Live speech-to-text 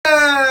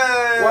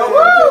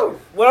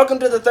welcome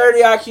to the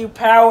 30 IQ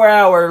Power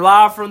Hour,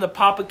 live from the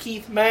Papa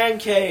Keith Man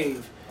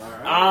Cave.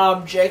 Right.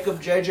 I'm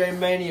Jacob JJ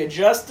Mania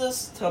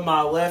Justice. To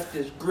my left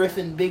is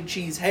Griffin Big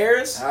Cheese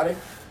Harris. Howdy.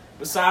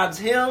 Besides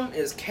him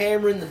is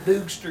Cameron the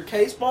Boogster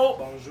Casebolt.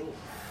 Bonjour.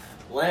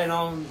 Laying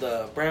on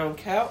the brown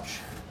couch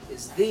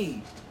is the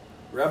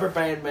Rubber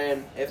Band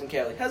Man, Evan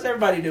Kelly. How's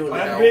everybody doing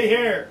Glad today? to be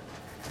here.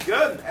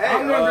 Good. Hey,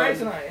 I'm doing great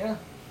tonight, yeah.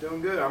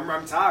 Doing good.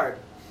 I'm tired.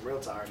 I'm real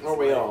tired. Are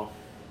we all?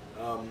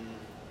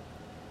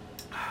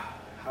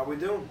 How we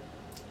doing?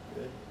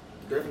 Good.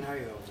 Griffin, how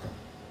you doing?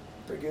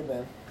 Pretty good,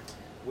 man.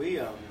 We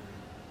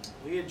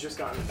had just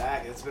gotten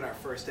back. It's been our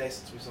first day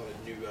since we saw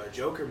the new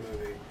Joker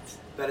movie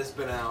that has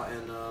been out,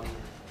 and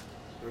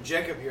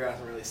Jacob here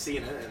hasn't really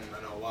seen it, and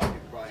I know a lot of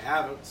people probably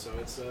haven't. So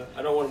it's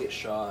I don't want to get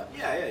shot.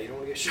 yeah, you don't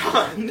want to get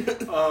shot.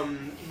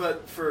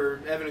 But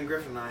for Evan and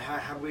Griffin and I,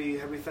 how we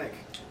think?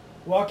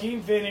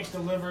 Joaquin Phoenix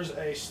delivers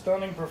a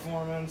stunning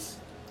performance.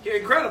 Yeah,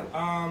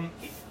 incredible.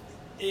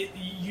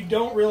 You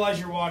don't realize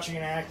you're watching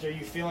an actor.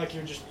 You feel like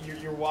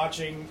you're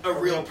watching A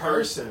real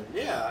person.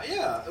 Yeah.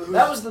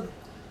 That was the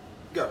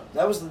Go.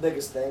 That was the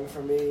biggest thing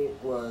for me.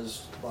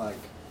 Was like,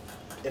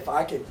 if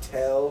I could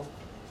tell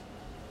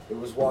it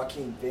was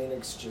Joaquin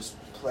Phoenix just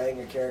playing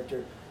a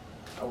character,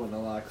 I wouldn't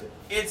have liked it.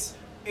 It's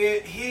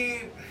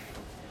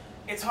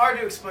hard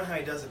to explain how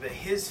he does it, but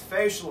his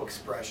facial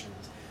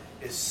expressions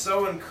is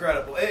so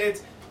incredible.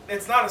 It's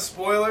not a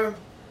spoiler,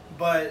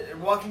 but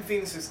Joaquin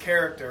Phoenix's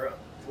character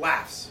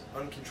laughs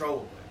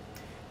uncontrollably,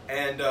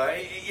 and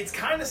it's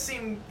kind of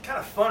seemed kind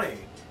of funny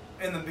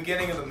in the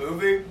beginning of the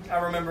movie. I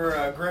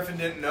remember Griffin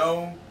didn't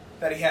know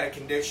that he had a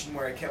condition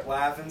where he kept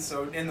laughing,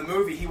 so in the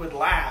movie he would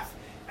laugh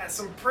at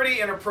some pretty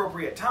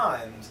inappropriate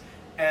times,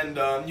 and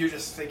you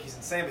just think he's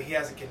insane, but he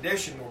has a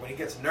condition where when he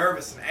gets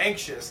nervous and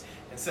anxious,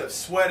 instead of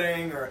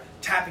sweating or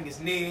tapping his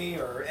knee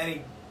or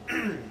any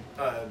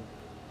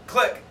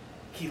click,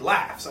 he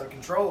laughs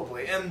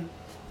uncontrollably, and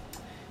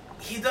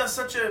he does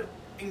such an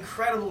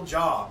incredible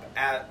job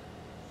at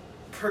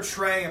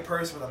portraying a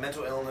person with a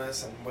mental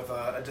illness and with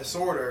a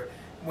disorder.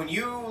 When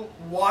you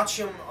watch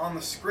him on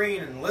the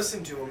screen and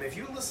listen to him, if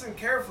you listen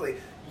carefully,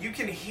 you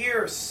can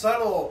hear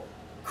subtle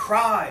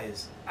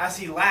cries as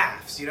he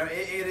laughs. You know,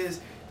 it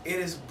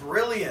is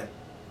brilliant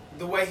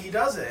the way he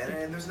does it,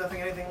 and there's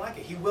anything like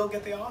it. He will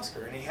get the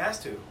Oscar, and he has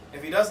to.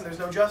 If he doesn't, there's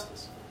no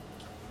justice.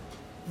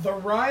 The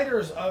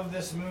writers of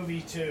this movie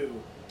too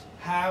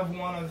have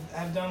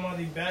done one of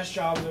the best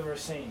jobs I've ever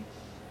seen,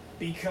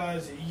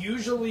 because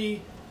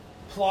usually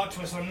plot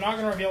twists, I'm not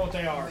going to reveal what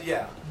they are.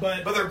 Yeah,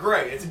 but they're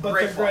great. It's a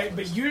great plot twist.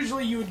 But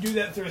usually you would do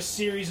that through a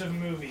series of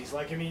movies.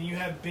 Like, I mean, you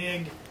have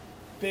big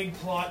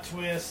plot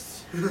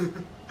twists.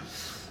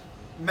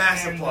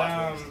 Massive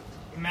plot twist.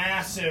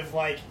 Massive,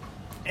 like,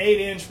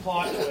 8-inch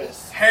plot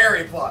twists.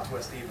 Hairy plot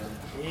twist, even.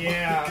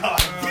 Yeah.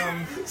 God.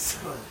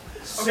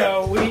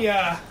 So we,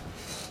 yeah,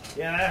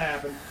 that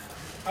happened.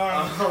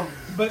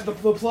 But the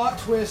plot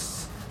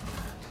twists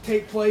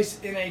take place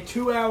in a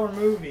 2-hour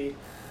movie,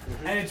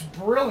 and it's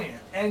brilliant.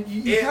 And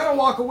you kind of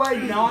walk away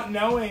not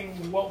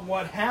knowing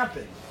what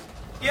happened.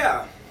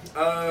 Yeah.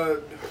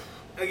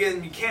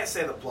 Again, you can't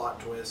say the plot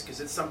twist because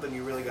it's something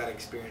you really got to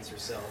experience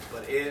yourself.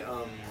 But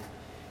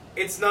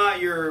it's not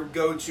your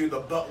go-to.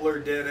 The butler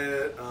did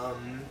it.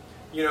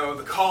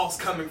 The call's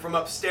coming from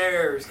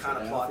upstairs kind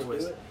of plot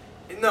twist.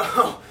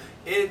 No,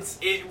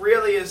 it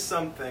really is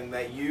something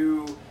that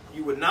you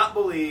would not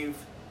believe.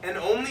 And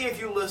only if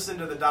you listen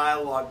to the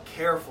dialogue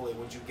carefully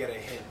would you get a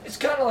hint. It's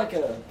kind of like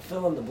a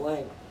fill in the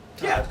blank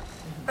type. Yeah,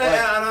 Like,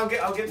 and I'll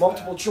get to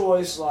multiple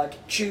choice,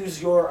 like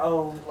choose your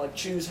own, like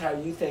choose how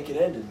you think it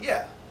ended.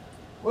 Yeah.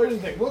 What do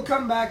you think? We'll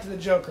come back to the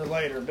Joker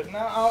later, but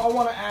now I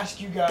want to ask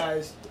you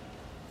guys,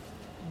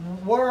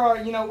 what are our,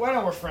 I know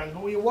we're friends,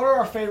 but what are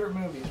our favorite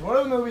movies? What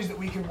are the movies that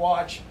we could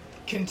watch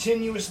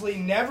continuously,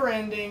 never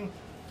ending?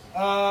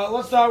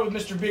 Let's start with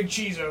Mr. Big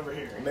Cheese over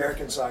here.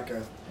 American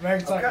Psycho.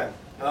 American Psycho.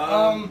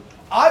 Okay.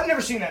 I've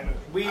never seen that movie.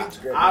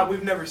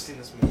 We've never seen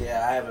this movie.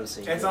 Yeah, I haven't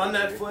seen it. It's on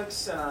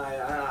Netflix, and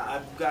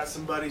I've got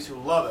some buddies who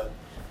love it.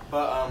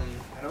 But I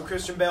know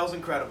Christian Bale's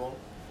incredible,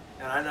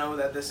 and I know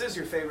that this is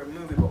your favorite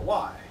movie, but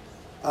why?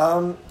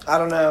 I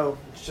don't know.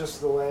 It's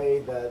just the way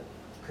that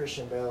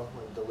Christian Bale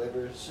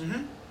delivers.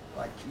 Mm-hmm.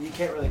 Like, you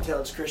can't really tell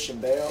it's Christian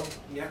Bale.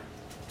 Yeah.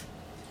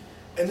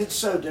 And it's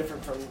so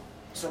different from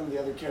some of the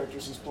other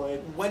characters he's played.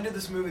 When did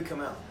this movie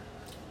come out?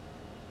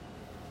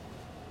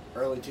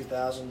 Early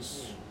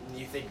 2000s.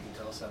 You think you can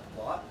tell us that the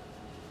plot?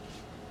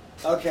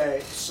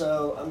 Okay,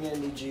 so I'm going to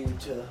need you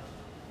to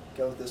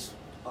go with this.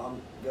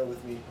 Go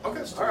with me. on Okay.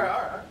 this All too.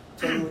 right.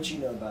 Tell me what you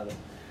know about it.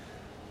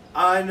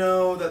 I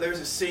know that there's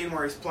a scene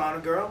where he's plowing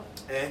a girl,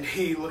 and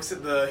he looks at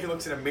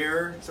a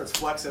mirror, starts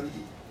flexing.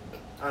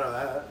 I know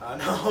that. I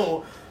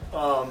know.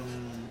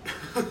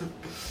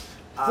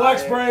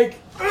 Flex break.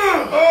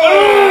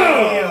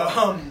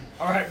 Oh!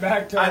 All right,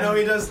 back to. I know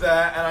he does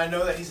that, and I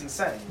know that he's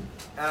insane,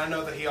 and I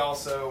know that he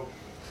also.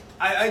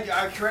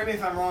 I correct me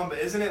if I'm wrong, but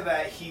isn't it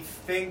that he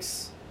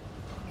thinks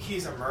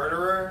he's a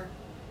murderer,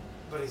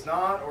 but he's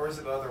not, or is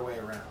it the other way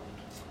around?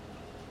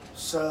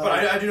 So, But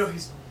I do know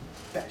he's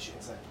batshit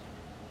insane.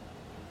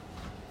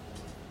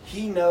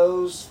 he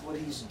knows what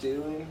he's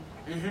doing.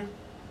 Mm-hmm.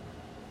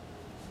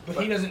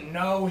 But he doesn't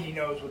know he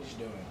knows what he's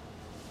doing.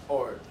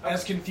 Or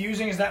As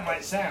confusing as that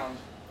might sound.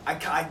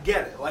 I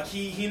get it. Like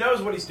he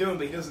knows what he's doing,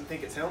 but he doesn't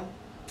think it's him.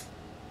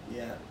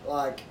 Yeah,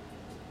 like,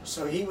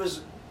 so he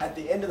was, at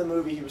the end of the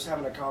movie, he was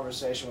having a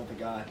conversation with the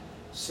guy,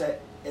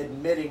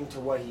 admitting to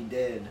what he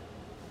did,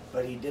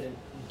 but he didn't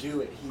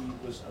do it. He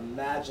was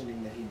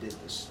imagining that he did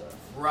this stuff.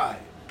 Right.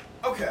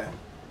 Okay.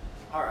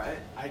 All right.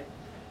 I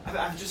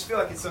just feel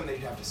like it's something that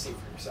you have to see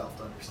for yourself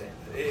to understand.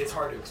 It's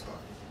hard to explain.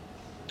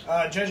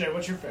 JJ,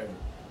 what's your favorite?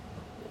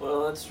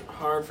 Well, it's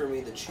hard for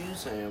me to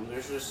choose, Ham.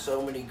 There's just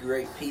so many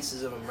great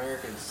pieces of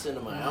American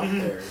cinema out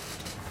there.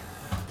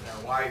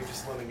 Now, why are you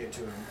just limiting it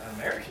to an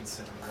American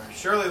cinema?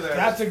 Surely there's...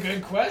 That's a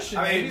good question.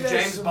 I mean, Maybe there's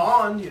James some-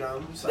 Bond, you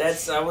know.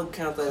 such I would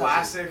count that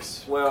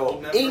classics. as well,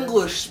 Gold Member.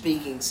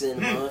 English-speaking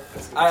cinema.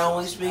 That's good I stuff.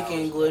 only speak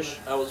English.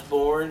 I was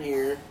born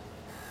here.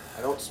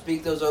 I don't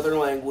speak those other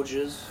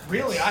languages.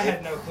 Really, I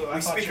had no clue. I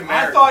We thought, speak I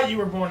American. thought you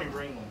were born in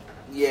Greenland.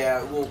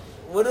 Yeah, well,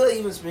 what do they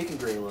even speak in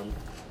Greenland?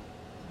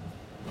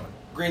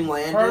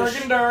 Greenlandish?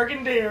 Bergen,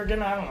 Durgan,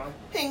 Deergan, I don't know.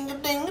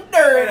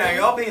 Ding-a-ding-a-durgan. Hey,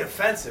 now, y'all being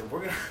offensive.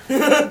 We're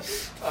gonna...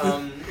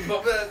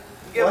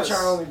 give Watch us-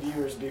 our only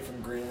viewers be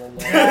from Greenland.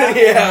 though.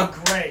 Yeah.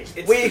 Great.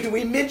 It's-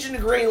 We mentioned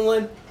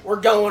Greenland. We're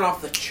going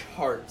off the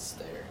charts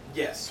there.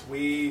 Yes,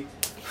 we...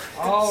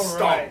 All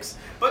right. stonks.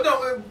 But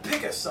no,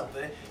 pick us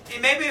something.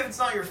 Maybe if it's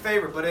not your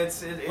favorite, but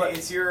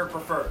it's your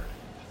preferred.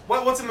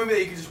 What's a movie that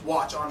you can just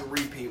watch on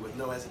repeat with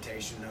no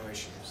hesitation, no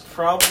issues?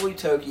 Probably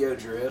Tokyo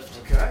Drift.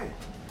 Okay.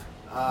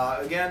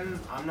 Again,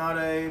 I'm not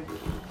a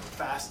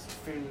Fast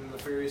and the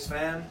Furious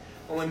fan.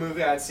 Only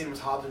movie I'd seen was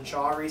Hobbs and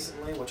Shaw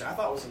recently, which I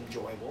thought was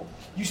enjoyable.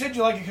 You said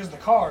you like it because of the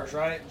cars,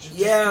 right? Just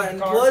Yeah, 'cause of and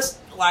the cars? plus,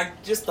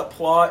 like, just the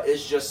plot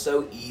is just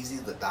so easy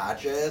to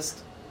digest.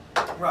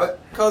 Right.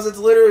 Because it's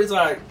literally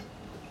like,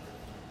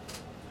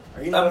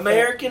 Are you not a fan?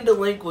 American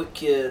delinquent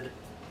kid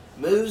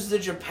moves to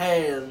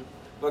Japan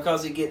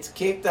because he gets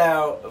kicked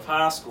out of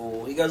high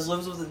school. He goes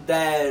lives with his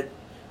dad,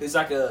 who's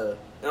like on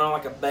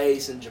a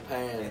base in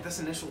Japan. Ain't this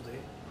initial D?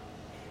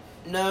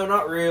 No,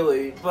 not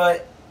really.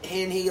 But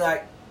he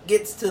like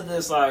gets to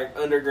this like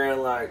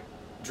underground like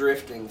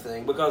drifting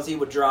thing because he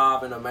would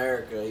drive in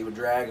America. He would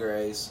drag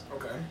race,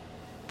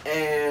 Okay.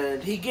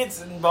 and he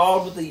gets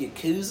involved with the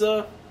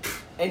Yakuza,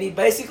 and he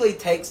basically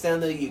takes down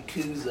the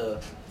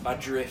Yakuza by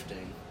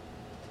drifting.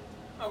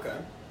 Okay.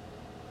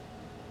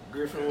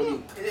 Griffin, what do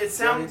you? It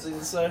sounds anything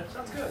to say?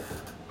 good.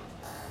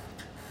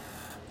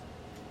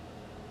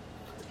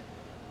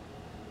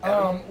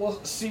 Well,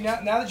 see,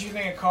 now that you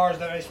think of cars,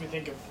 that makes me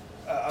think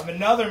of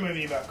another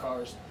movie about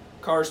cars.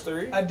 Cars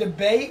 3? A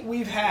debate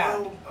we've had.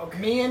 Well, okay.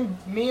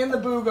 Me and the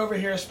Boog over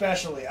here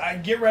especially. I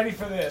get ready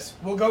for this.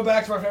 We'll go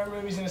back to our favorite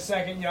movies in a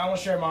second. You know, I want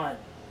to share mine.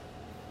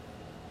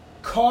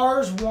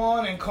 Cars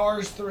 1 and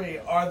Cars 3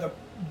 are the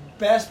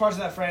best parts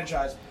of that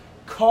franchise.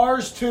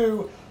 Cars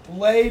 2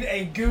 laid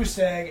a goose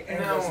egg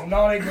and No. was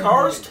not a good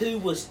Cars movie. 2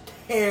 was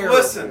terrible.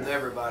 Listen,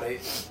 everybody.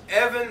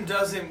 Evan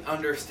doesn't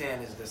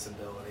understand his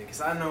disability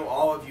because I know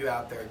all of you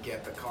out there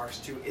get that Cars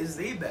 2 is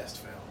the best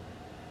film,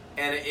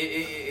 and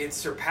it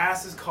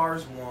surpasses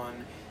Cars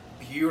 1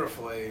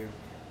 beautifully,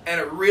 and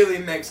it really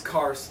makes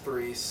Cars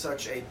 3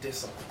 such a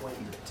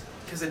disappointment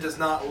because it does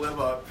not live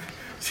up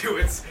to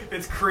its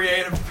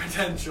creative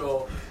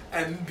potential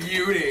and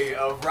beauty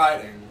of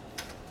writing.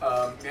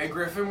 Hey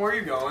Griffin, where are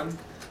you going?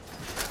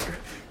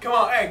 Come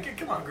on,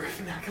 come on,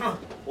 Griffin, now, come on.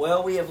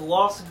 Well, we have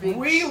lost big.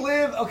 We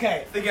live,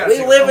 okay. They gotta We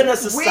take live in a live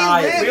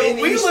society. in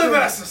We Eastern- live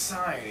in a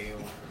society.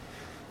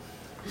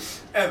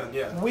 Evan,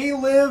 yeah. We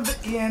live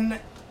in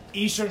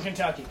Eastern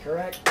Kentucky,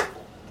 correct?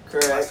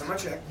 Last Correct. time I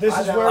checked. This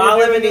I is know. where I we're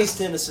live doing in this. East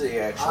Tennessee,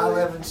 actually. I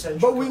live in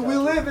Central But we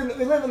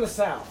Kentucky. live in the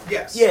South.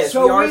 Yes. Yes.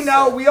 So are we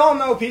know so- we all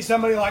know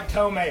somebody like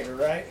Tomater,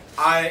 right?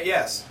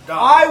 Yes. Dom.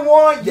 I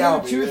want you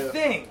Dalby, to yeah.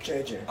 think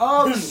JJ.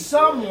 of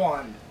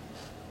someone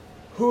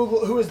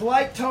who is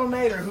like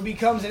Tomater, who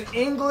becomes an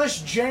English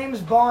James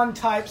Bond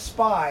type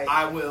spy,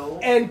 I will.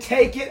 and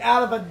take it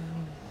out of a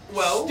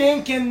Well,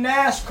 stinking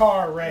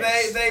NASCAR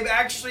race. they've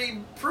actually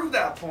proved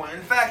that point.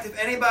 In fact, if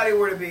anybody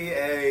were to be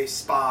a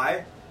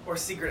spy or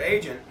secret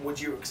agent, would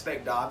you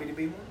expect Dobby to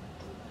be one?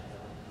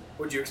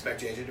 Would you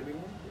expect JJ to be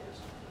one?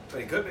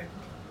 But he could be.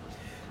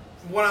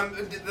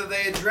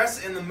 They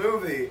address in the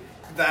movie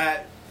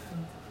that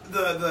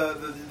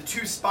the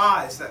two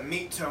spies that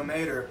meet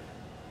Tomater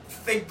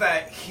think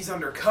that he's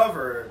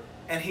undercover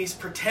and he's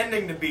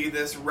pretending to be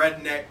this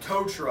redneck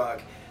tow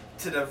truck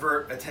to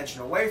divert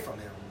attention away from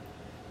him.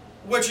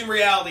 Which in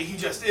reality he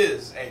just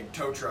is a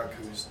tow truck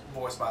who's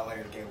voiced by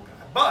Larry the Cable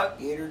Guy. But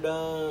Get her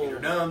done. you're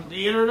dumb.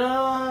 Theater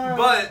done.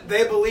 But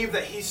they believe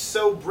that he's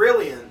so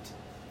brilliant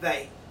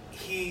that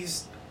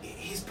he's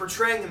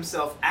portraying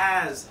himself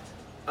as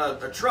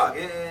a truck,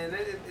 and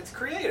it's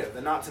creative,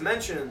 and not to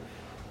mention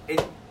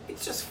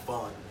it's just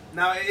fun.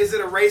 Now, is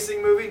it a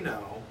racing movie?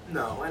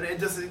 No, and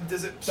does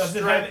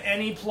it have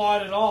any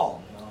plot at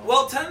all? No.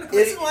 Well,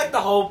 technically, Isn't like the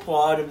whole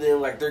plot of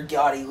them like they're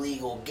got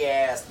illegal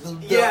gas, the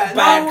Yeah,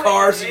 bad no,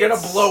 cars are gonna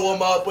it's- blow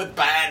them up with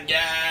bad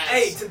gas.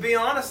 Hey, to be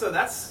honest though,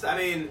 that's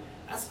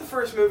the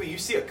first movie you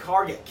see a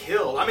car get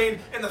killed. I mean,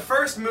 in the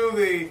first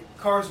movie,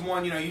 Cars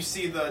 1, you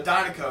see the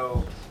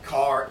Dynaco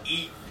car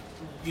eat.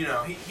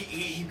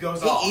 He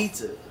goes off. He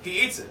eats it.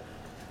 He eats it.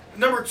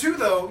 Number 2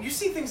 though, you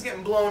see things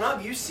getting blown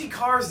up. You see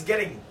cars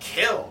getting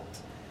killed.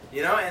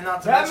 And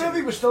not to That mention,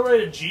 movie was still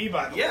rated G,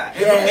 by the way. Yeah,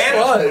 it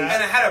was.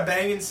 And it had a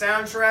banging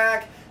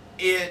soundtrack.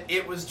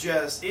 It was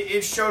just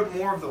it showed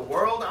more of the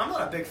world. I'm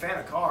not a big fan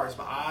of Cars,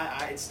 but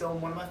it's still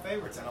one of my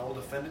favorites, and I will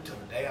defend it till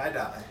the day I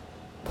die.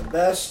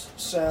 Best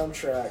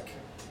soundtrack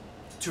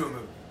To a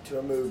movie, to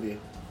a movie.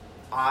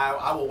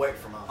 I will wait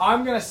for mine.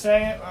 I'm gonna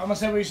say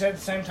what you said at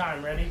the same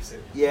time. Ready?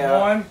 Yeah.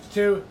 1,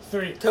 2,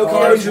 3. Tokyo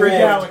Guardians of the Drift.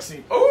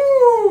 Galaxy.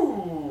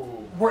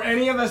 Ooh, Were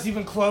any of us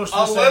even close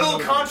to a saying little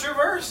something?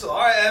 controversial. All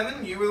right,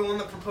 Evan, you were the one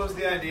that proposed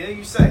the idea.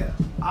 You say it.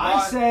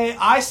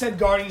 I said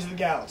Guardians of the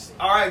Galaxy.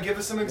 All right, give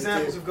us some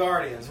examples of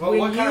Guardians. What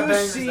When kind of you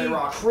bangers see they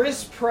rock?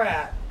 Chris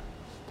Pratt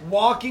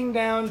walking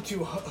down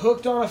to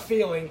Hooked on a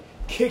Feeling,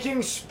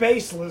 kicking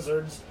space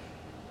lizards,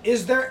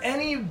 is there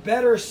any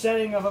better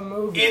setting of a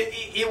movie?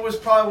 It was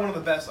probably one of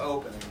the best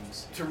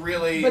openings to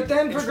really. But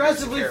then introduce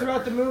progressively the character.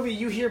 throughout the movie,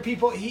 you hear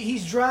people.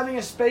 He's driving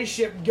a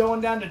spaceship going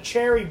down to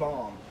Cherry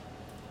Bomb.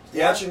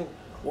 Yeah.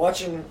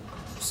 Watching.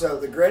 So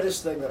the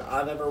greatest thing that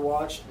I've ever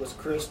watched was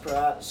Chris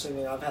Pratt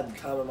singing "I've Had the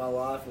Time of My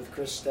Life" with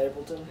Chris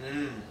Stapleton.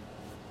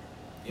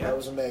 Yeah. That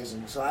was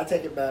amazing. So I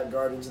take it back.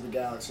 Guardians of the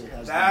Galaxy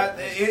has That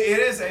the best. it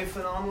is a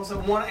phenomenal set.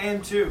 1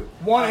 and 2.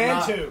 One Have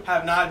and not- 2.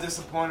 have not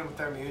disappointed with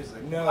their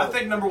music. No. I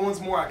think number 1's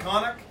more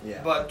iconic.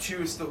 Yeah. But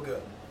 2 is still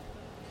good.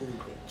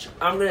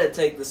 I'm gonna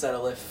take this out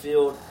of left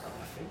field.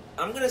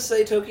 I'm gonna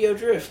say Tokyo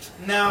Drift.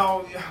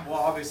 Now, well,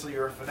 obviously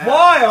you're a fanatic.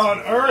 Why on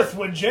earth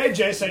would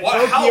JJ say How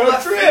Tokyo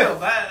left Drift?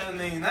 field?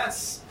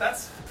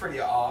 That's pretty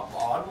odd.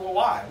 Well,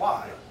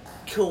 why?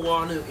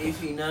 Kiwano,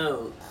 if you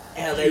know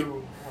how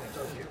You want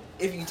Tokyo?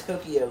 if you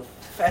Tokyo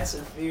Fast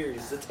and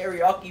Furious, the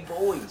Teriyaki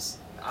Boys.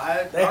 They All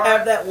have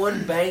right. that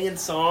one banging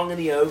song in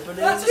the opening.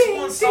 That's just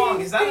one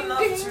song. Is that enough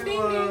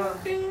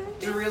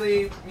to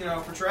really,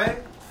 portray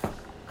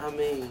I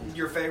mean,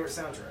 your favorite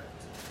soundtrack?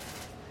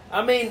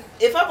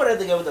 if I would have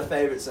to go with a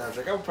favorite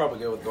soundtrack, I would probably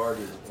go with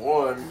Guardians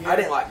 1. Yeah. I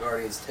didn't like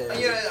Guardians 2.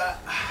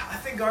 I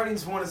think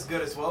Guardians 1 is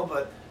good as well,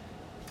 but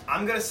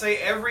I'm going to say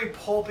every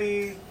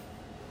pulpy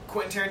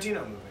Quentin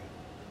Tarantino movie.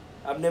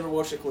 I've never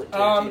watched a Quentin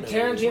Tarantino.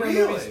 Tarantino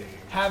Really? movies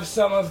have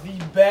some of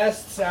the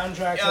best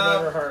soundtracks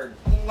I've ever heard.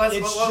 Let's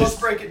It's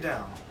break it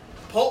down.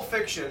 Pulp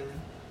Fiction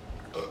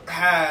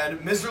had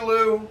Mr.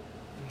 Lou,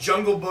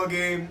 Jungle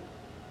Boogie,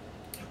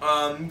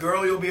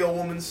 Girl You'll Be a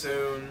Woman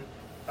Soon,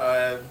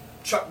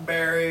 Chuck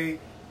Berry.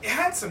 It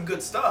had some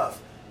good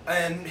stuff.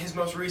 And his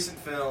most recent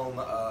film,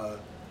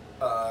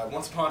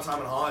 Once Upon a Time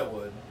in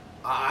Hollywood,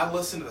 I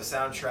listened to the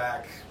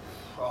soundtrack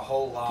a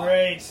whole lot.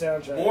 Great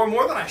soundtrack.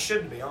 More than I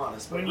should, to be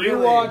honest. But When really,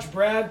 you watch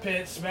Brad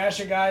Pitt smash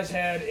a guy's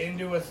head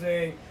into a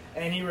thing,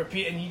 and he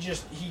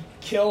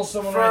kills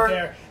someone For- right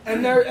there,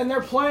 and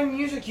they're playing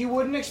music you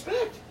wouldn't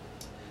expect.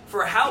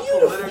 for how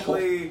Beautiful.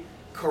 politically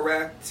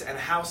correct and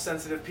how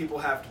sensitive people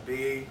have to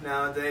be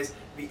nowadays,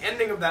 the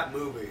ending of that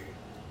movie,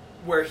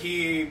 where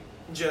he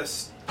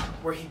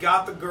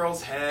got the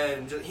girl's head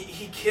and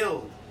he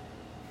killed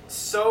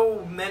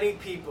so many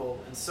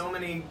people in so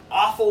many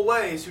awful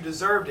ways who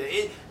deserved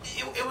it.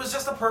 It was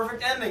just a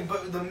perfect ending,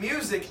 but the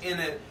music in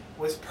it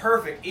was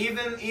perfect.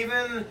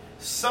 Even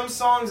some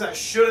songs that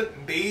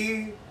shouldn't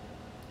be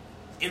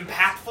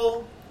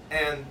impactful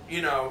and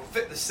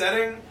fit the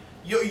setting,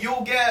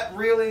 you'll get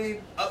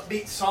really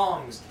upbeat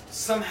songs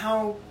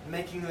somehow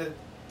making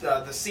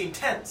the scene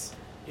tense.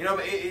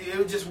 But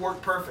it just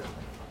worked perfectly.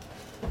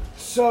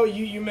 So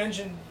you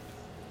mentioned,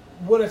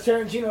 would a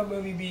Tarantino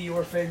movie be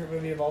your favorite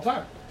movie of all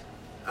time?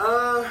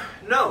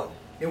 No,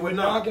 it would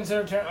not.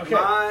 consider Tarantino.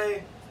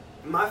 Okay.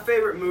 My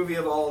favorite movie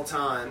of all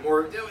time,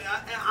 or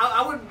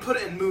I would put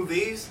it in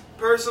movies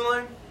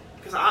personally,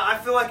 because I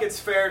feel like it's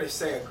fair to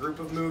say a group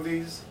of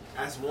movies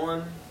as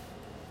one.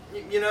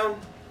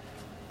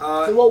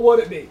 So what would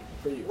it be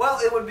for you? Well,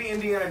 it would be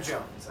Indiana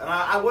Jones, and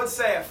I would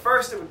say at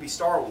first it would be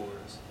Star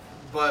Wars,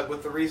 but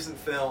with the recent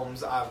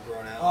films, I've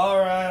grown out. All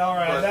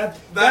right. But That's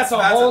that's a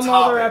a whole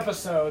nother topic.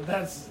 episode.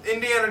 That's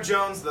Indiana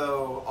Jones,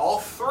 though, all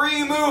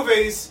three Indiana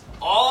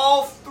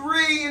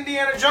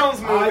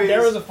Jones movies.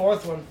 there was a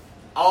fourth one.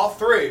 all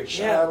three.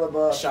 Yeah. Shia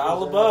LaBeouf. Shia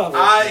was in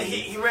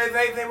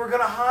LaBeouf. it. They were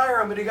gonna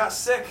hire him, but he got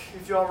sick.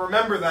 If y'all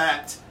remember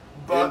that.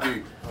 But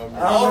Indeed.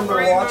 I all remember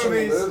three watching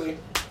movies. the movie.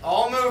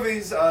 all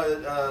movies,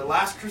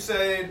 Last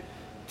Crusade,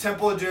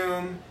 Temple of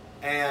Doom,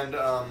 and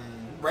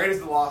Raiders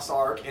of the Lost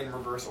Ark in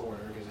reverse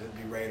order, because it'd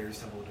be Raiders,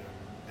 Temple of Doom.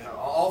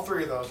 All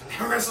three of those, and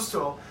the rest of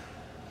still,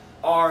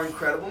 are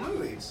incredible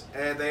movies,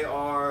 and they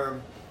are.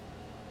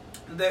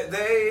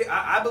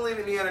 I believe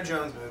Indiana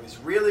Jones movies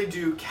really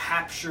do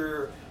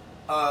capture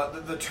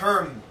the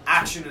term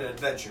action and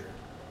adventure.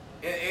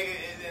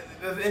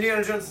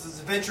 Indiana Jones is as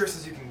adventurous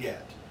as you can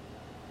get.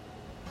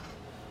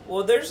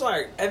 Well, there's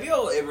have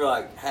y'all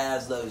ever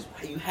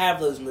you have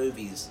those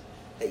movies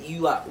that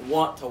you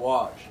want to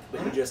watch,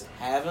 but you just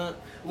haven't?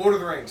 Lord of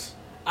the Rings.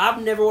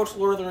 I've never watched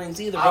Lord of the Rings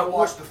either. I but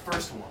watched the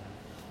first one.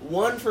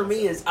 one for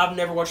me is I've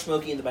never watched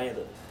Smokey and the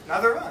Bandit.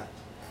 Neither have I.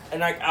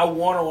 And I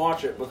want to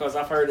watch it because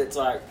I've heard it's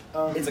like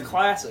it's a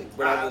classic.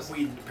 But I just,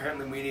 we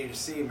need to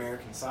see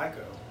American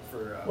Psycho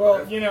for.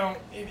 Well, you know,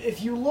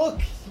 if you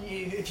look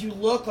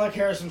like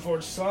Harrison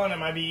Ford's son, it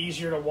might be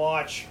easier to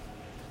watch.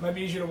 It might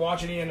be easier to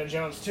watch Indiana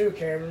Jones too,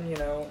 Cameron. You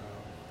know,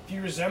 if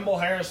you resemble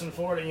Harrison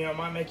Ford, you know, it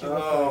might make you look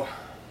like.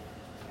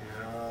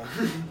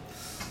 Yeah.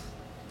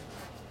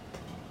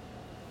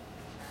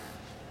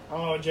 I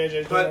don't know what JJ's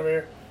doing But- over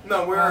here.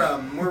 No, we're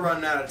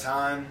running out of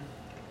time.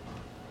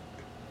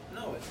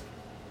 No,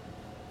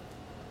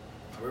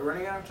 are we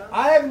running out of time?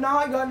 I have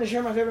not gotten to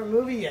share my favorite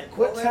movie yet.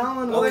 Quit Well,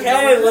 telling me.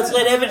 okay, let's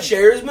let Evan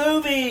share his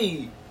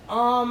movie.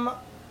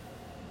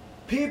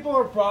 People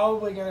are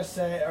probably gonna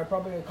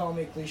call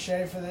me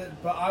cliche for this,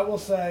 but I will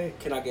say,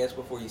 Can I guess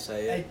before you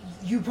say it?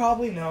 you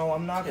probably know.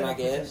 I'm not Can gonna. I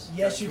guess?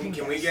 Yes, you Can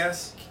can. we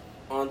guess?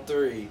 On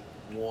 3.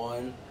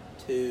 1,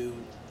 2,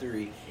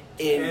 3.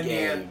 Endgame.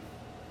 Endgame.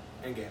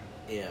 Endgame.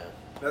 Yeah.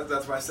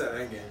 That's why I said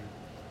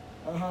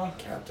Endgame.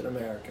 Captain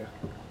America.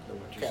 The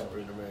Winter Soldier.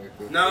 Captain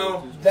America.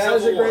 No. That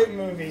is a Civil War. great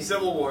movie.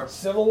 Civil War.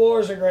 Civil War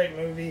is a great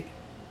movie.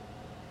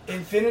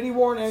 Infinity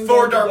War and Endgame.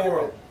 Thor: Dark together.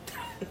 World.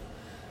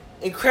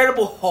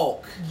 Incredible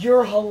Hulk.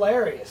 You're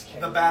hilarious, Ken.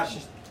 The bad It's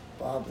just-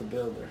 Bob the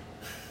Builder.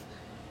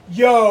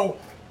 Yo,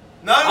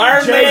 No,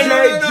 Iron Man.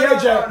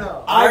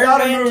 JJ. I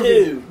got Iron a Man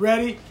movie. 2.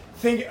 Ready?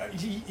 Think.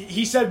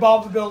 He said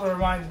Bob the Builder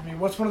reminded me.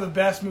 What's one of the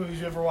best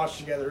movies you ever watched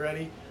together?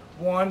 Ready?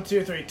 1,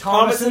 2, 3.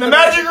 Thomas and the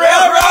Magic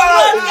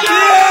Railroad.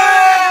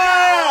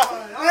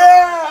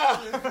 Yeah!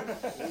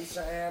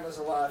 Lisa Ann as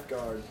a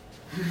lifeguard.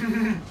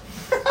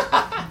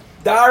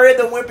 Diary of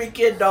the Wimpy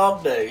Kid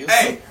Dog Days.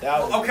 Hey.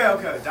 That was-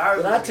 Okay. Did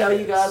I tell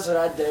you guys that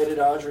I dated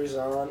Audrey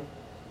Zahn?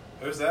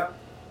 Who's that?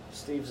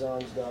 Steve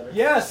Zahn's daughter.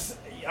 Yes,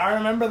 I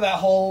remember that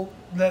whole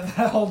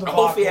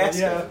debacle. fiasco.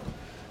 Yeah,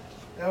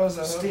 that was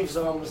a Steve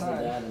Zahn was the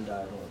time. dad in Die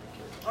Hard.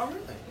 Kid. Oh, really?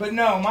 But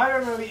no, my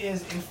favorite movie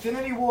is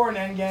Infinity War and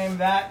Endgame.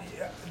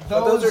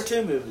 Those are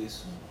 2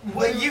 movies.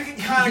 Well, you can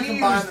kind of You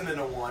combine used- them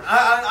into one.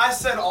 I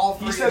said all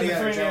 3 You said the Indiana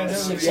 3 Indiana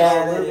Jones. Jones.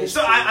 Yeah, it is.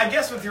 So I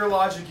guess with your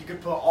logic, you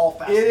could put all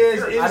Fast It and is-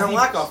 Furious. it I don't the-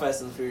 like all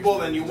Fast and the Furious. Well,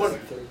 then you movies.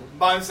 wouldn't.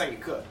 But I'm saying you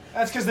could.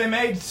 That's because they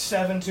made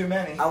 7 too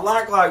many. I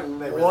like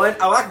really one.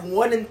 I like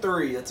 1 and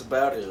 3. That's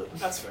about it.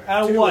 That's fair.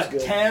 Out of 2 what?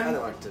 was good. I 10?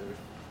 don't like 2.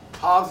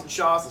 Hobbs and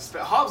Shaw was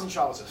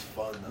just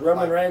fun though.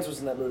 Roman Like, Reigns was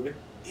in that movie.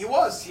 He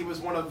was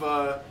one of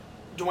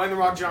Dwayne the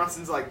Rock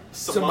Johnson's like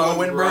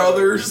Samoan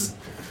brothers.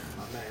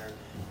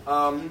 Oh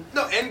man.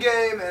 No,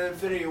 Endgame and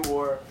Infinity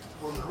War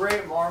were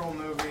great Marvel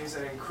movies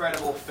and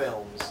incredible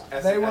films.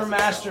 They were as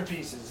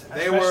masterpieces,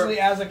 They were- especially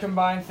as a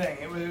combined thing.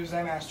 It was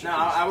a masterpiece.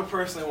 Now, I would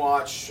personally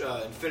watch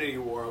Infinity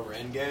War over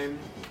Endgame.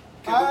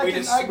 I We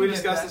can discussed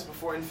get that. this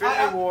before.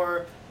 Infinity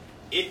War,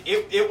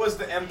 it was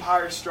the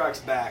Empire Strikes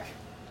Back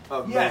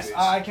of Yes, movies.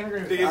 I can agree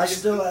with Because- that. I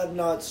still have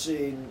not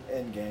seen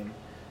Endgame.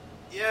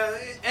 Yeah,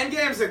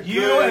 Endgame's a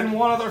You good... and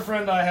one other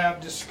friend I have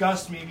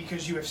disgust me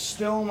because you have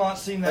still not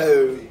seen that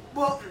Oh. movie.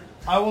 Well,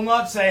 I will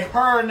not say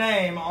her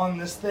name on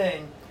this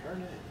thing, her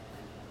name.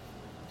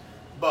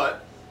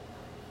 But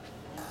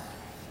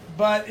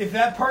but if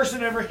that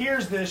person ever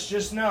hears this,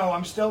 just know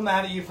I'm still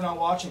mad at you for not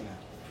watching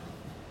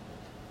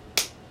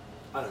that.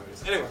 I know what it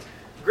is. Anyway,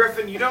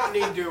 Griffin, you don't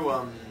need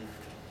to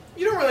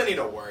you don't really need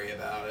to worry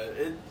about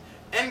it.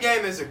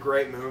 Endgame is a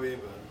great movie,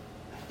 but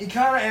It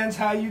kind of ends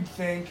how you'd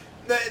think.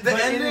 the but it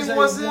ending is a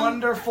wasn't.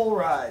 wonderful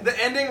ride. The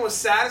ending was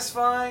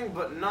satisfying,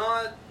 but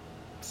not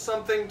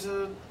something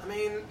to. I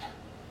mean,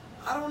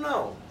 I don't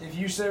know. If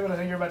you say what I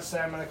think you're about to say,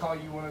 I'm going to call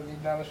you one of the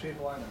dumbest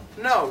people I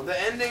know. No, the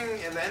ending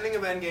of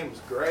Endgame was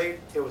great.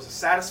 It was a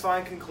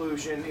satisfying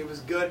conclusion. It was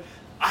good.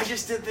 I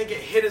just didn't think it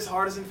hit as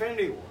hard as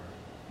Infinity War.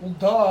 Well,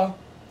 duh.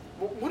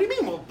 What do you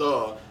mean? Well,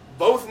 duh.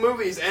 Both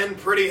movies end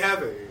pretty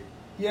heavy.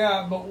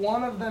 Yeah, but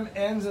one of them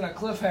ends in a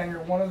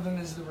cliffhanger. One of them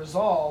is the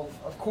resolve.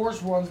 Of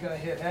course, one's going to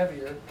hit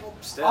heavier.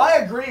 Still. I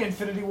agree.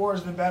 Infinity War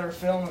is the better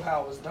film of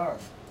how it was done.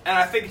 And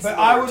I think it's But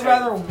the I would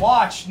rather entertainment.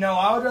 watch. No,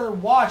 I would rather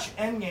watch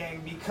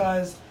Endgame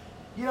because,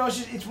 you know,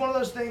 it's one of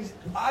those things.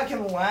 I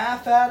can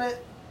laugh at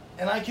it,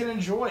 and I can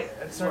enjoy it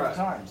at certain Right.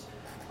 times.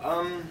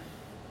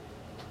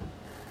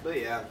 But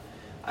yeah,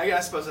 I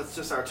suppose that's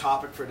just our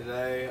topic for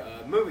today.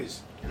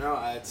 Movies. You know,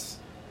 it's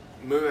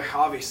movie.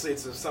 Obviously,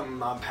 it's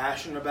something I'm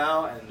passionate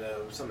about, and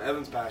something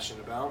Evan's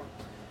passionate about.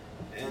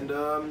 And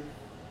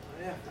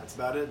yeah, that's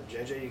about it.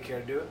 JJ, you care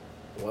to do it?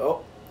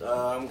 Well,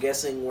 I'm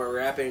guessing we're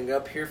wrapping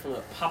up here from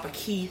the Papa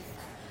Keith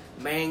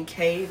Man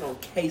Cave on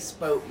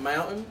Caseboat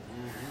Mountain.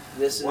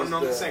 This is One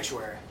on the the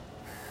sanctuary.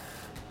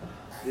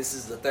 This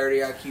is the 30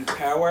 IQ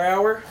Power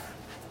Hour.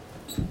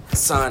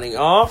 Signing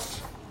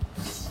off.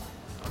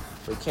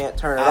 We can't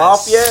turn it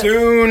off yet.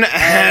 Soon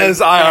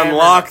as I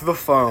unlock the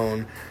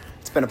phone.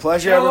 It's been a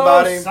pleasure,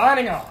 Hello,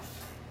 signing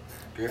off.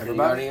 Griffin, you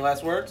got any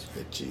last words?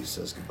 Big Cheese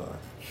says goodbye.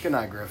 Good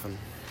night, Griffin.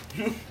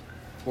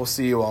 We'll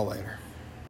see you all later.